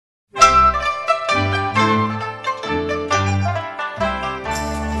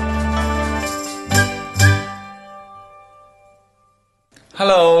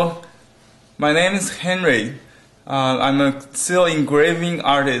Hello, my name is Henry. I'm a seal engraving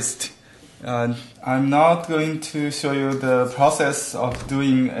artist. I'm now going to show you the process of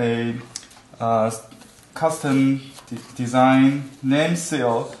doing a custom design name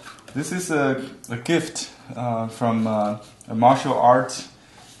seal. This is a gift from a martial art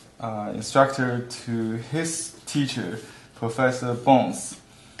instructor to his teacher, Professor Bones.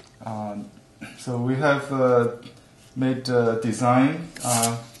 So we have made a design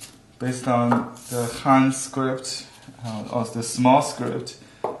based on the Han script, or the small script,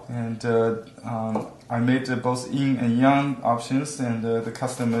 and I made both yin and yang options, and the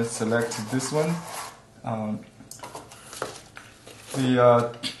customer selected this one.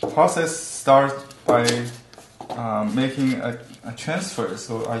 The process starts by making a transfer.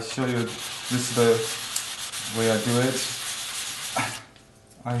 So I show you this is the way I do it.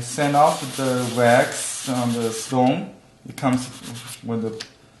 I sand off the wax on the stone. It comes when the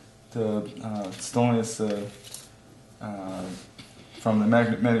stone is from the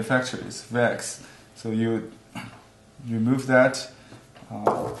manufacturer. It's wax. So you remove that,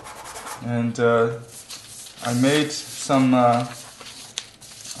 and I made some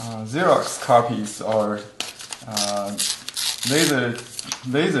Xerox copies or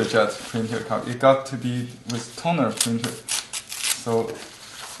laser jet printer copy. It got to be with toner printer, so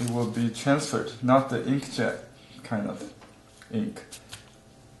it will be transferred, not the inkjet kind of ink.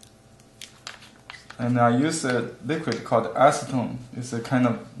 And I use a liquid called acetone. It's a kind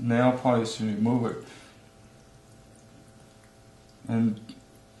of nail polish remover. And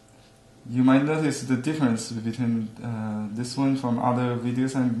you might notice the difference between this one from other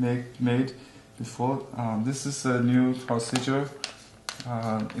videos I made before. This is a new procedure.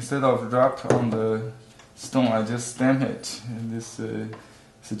 Instead of wrap on the stone, I just stamp it. And this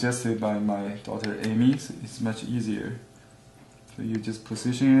suggested by my daughter Amy. So it's much easier. So you just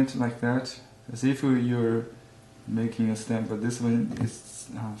position it like that, as if you're making a stamp, but this one is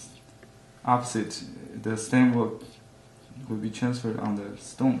opposite. The stamp will be transferred on the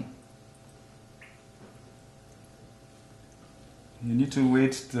stone. You need to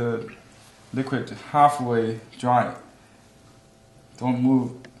wait the liquid halfway dry. Don't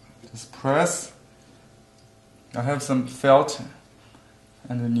move, just press. I have some felt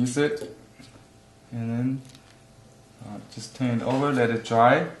underneath it, and then just turn it over, let it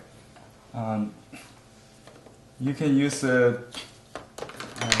dry. You can use the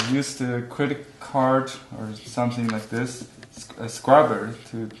credit card or something like this, a scrubber,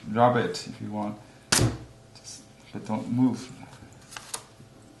 to rub it if you want, but don't move.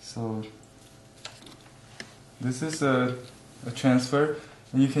 So this is a transfer,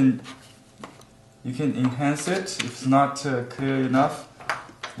 and you can enhance it if it's not clear enough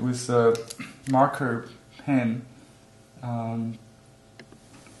with a marker pen.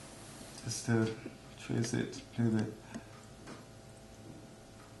 Just to trace it a little bit.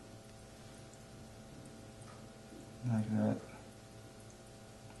 Like that.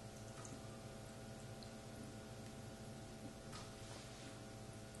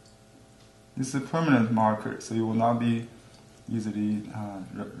 This is a permanent marker, so it will not be easily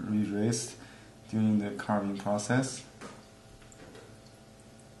erased during the carving process.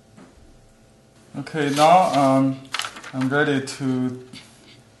 Okay, now I'm ready to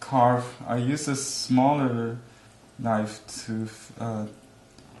carve. I use a smaller knife to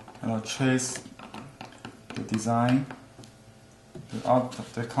trace the design,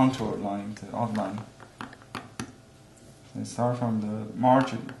 the contour line, the outline. So I start from the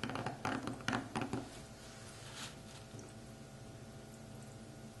margin.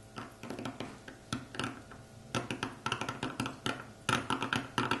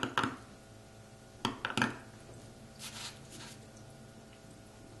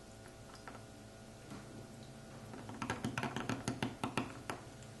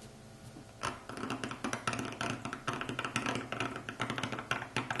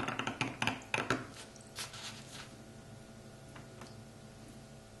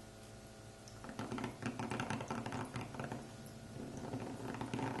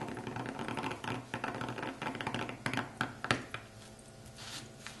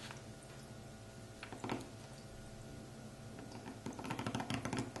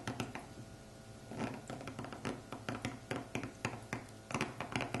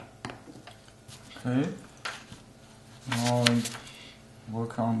 Okay, now I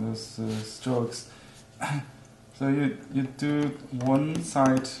work on those strokes. So you do one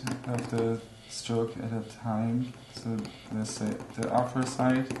side of the stroke at a time. So let's say the upper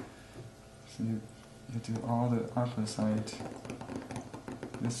side. So you do all the upper side.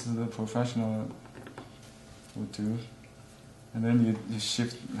 This is the professional would do. and then you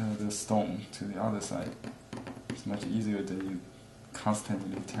shift the stone to the other side. It's much easier than you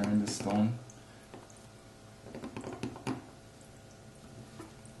constantly turn the stone.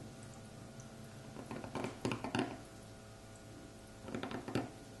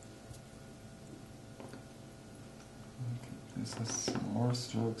 This has more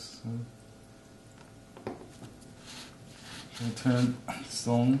strokes. So turn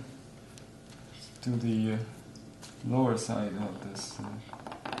stone to the lower side of this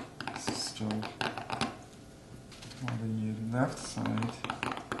stroke, on the left side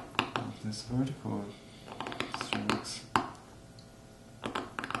of this vertical strokes.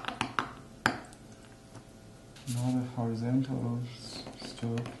 Another horizontal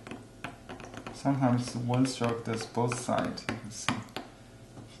stroke. Sometimes one stroke does both sides, you can see. So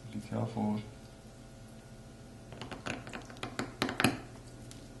be careful.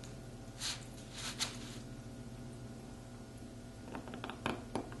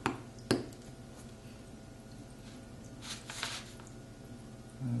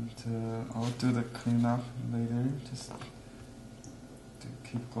 And I'll do the cleanup later, just to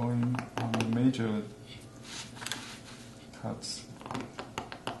keep going on the major cuts.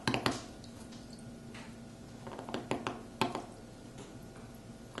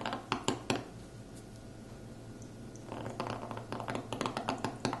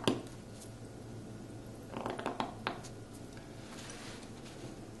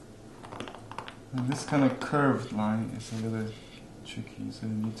 And this kind of curved line is a little tricky, so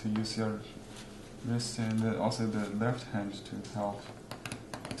you need to use your wrist and also the left hand to help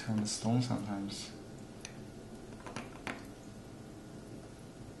turn the stone sometimes.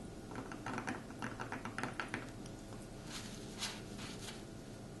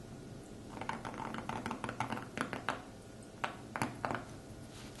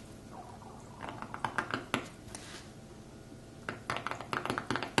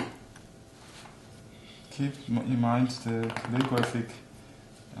 Keep in mind the calligraphic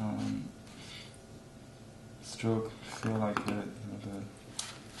stroke feel like the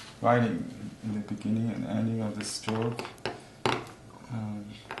writing in the beginning and ending of the stroke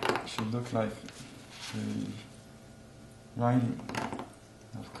should look like the writing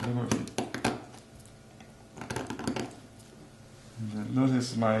of calligraphy. And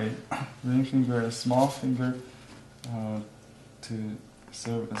notice my ring finger and small finger to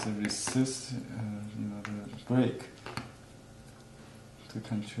serve as a resist, the brake to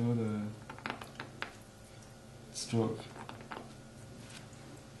control the stroke.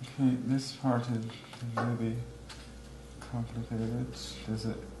 Okay, this part is really complicated. There's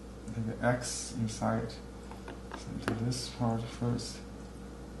an X inside. So do this part first.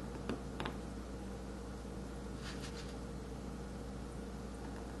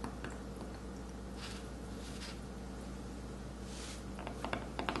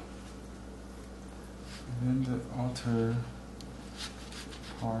 And then the outer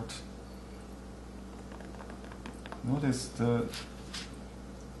part. Notice the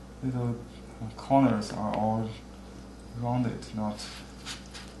little corners are all rounded, not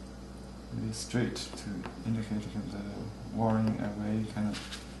really straight, to indicate the wearing away kind of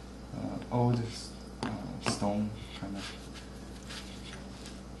old stone kind of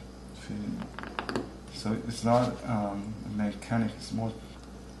feeling. So it's not mechanic, it's more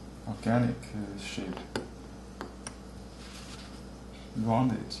organic shape.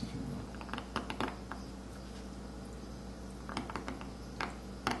 Rounded, if you will.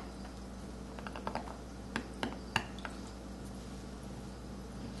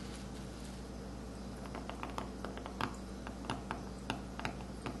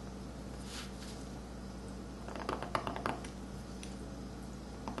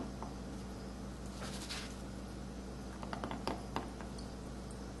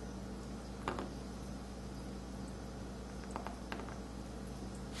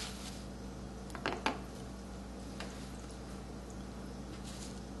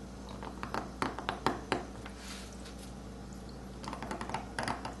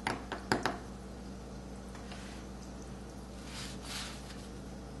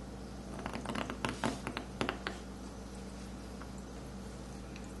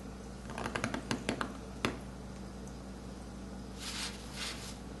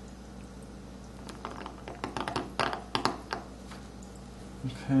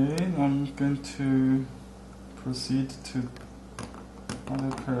 Okay, now I'm going to proceed to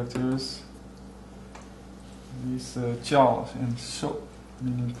other characters. These Jiao and Shou,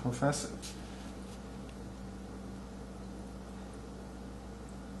 meaning professor.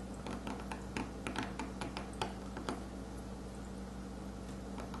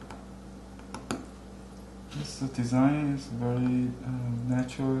 This design is very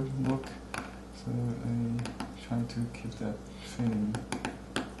natural look, so I try to keep that feeling.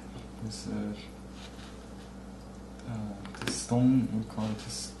 With the stone, we call it the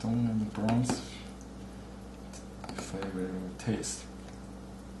stone and the bronze flavor taste.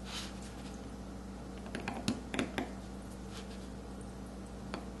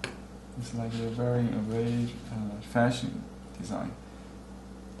 It's like a very fashion design.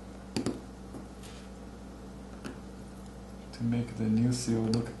 To make the new seal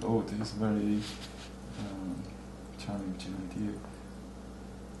look old is very challenging idea.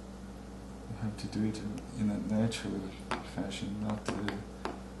 You have to do it in a natural fashion, not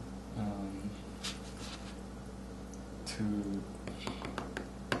too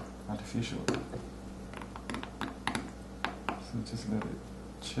artificial. So just let it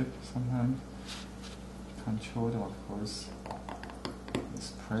chip sometimes. Controlled, of course,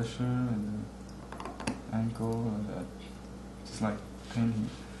 this pressure and the angle and that. Just like painting.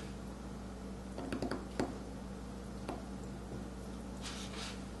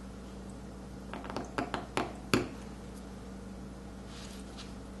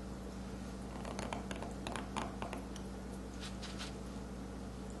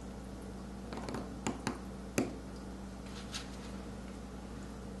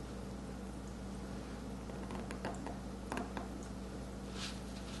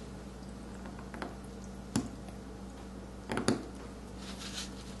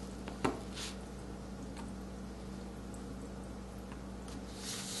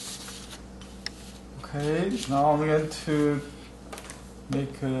 Okay, now I'm going to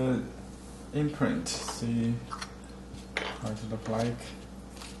make an imprint, see how it look like.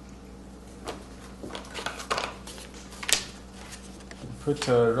 Put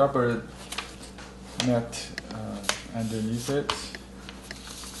a rubber mat underneath it.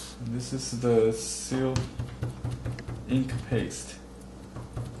 And this is the seal ink paste.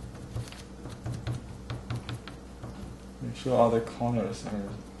 Make sure all the corners are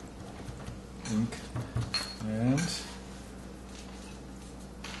ink. And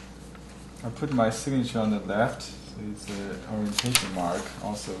I put my signature on the left, so it's an orientation mark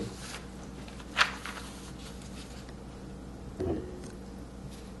also.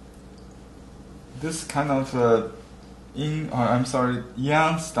 This kind of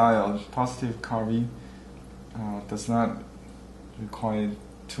yang style positive carving does not require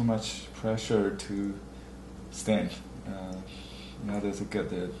too much pressure to stamp in order to get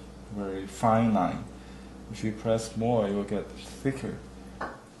the very fine line. If you press more, it will get thicker.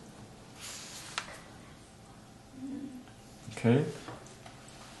 Okay,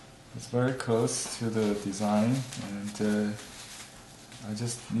 it's very close to the design, and I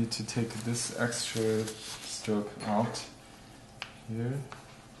just need to take this extra stroke out here.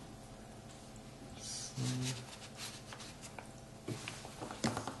 So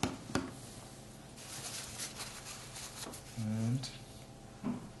and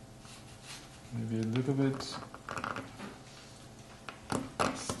maybe a little bit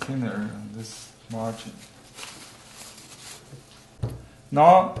thinner on this margin.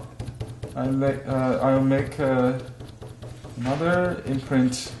 Now I'll make another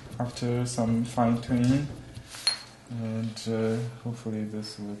imprint after some fine tuning, and hopefully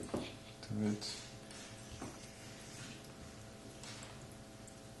this will do it.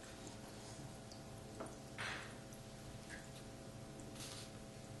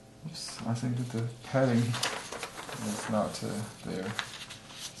 Oops, I think that the padding is not there.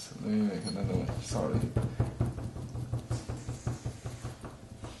 So let me make another one. Sorry.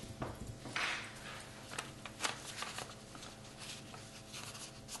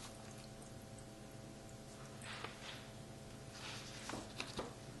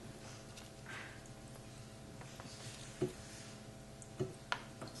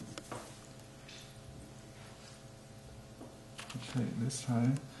 Okay, this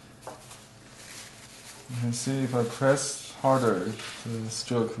time you can see if I press harder, the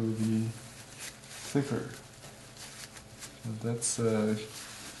stroke will be thicker. But that's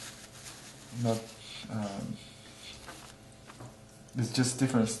not. It's just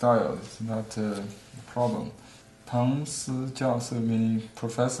different style. It's not a problem. 唐斯教授 meaning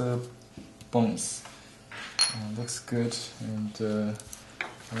Professor Bones. Looks good, and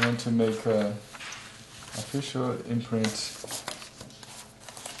I want to make a official imprint.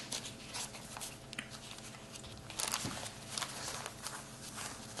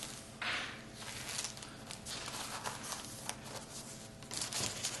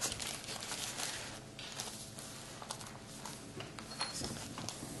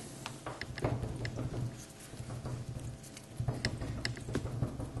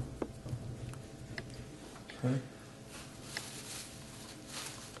 Okay.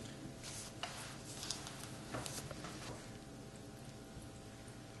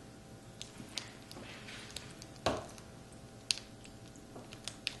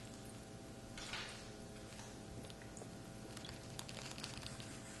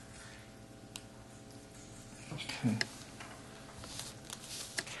 Okay.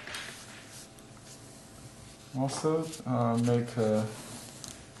 Also, make a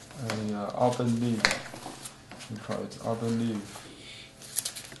open leaf. We call it open leaf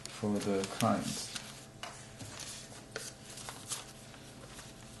for the client.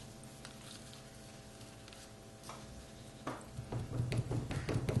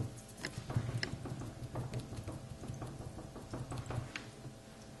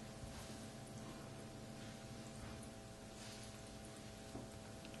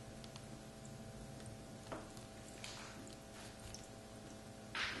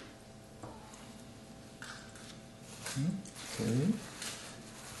 Okay.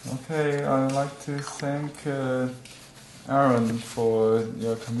 Okay, I'd like to thank Aaron for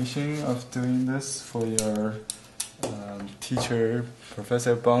your commission of doing this for your teacher,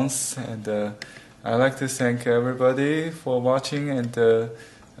 Professor Bones, and I'd like to thank everybody for watching, and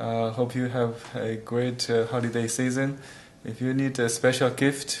hope you have a great holiday season. If you need a special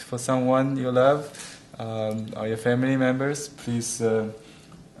gift for someone you love or your family members, please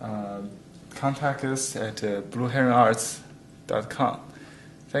contact us at blueheronarts.com.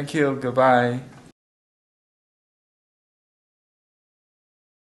 Thank you. Goodbye.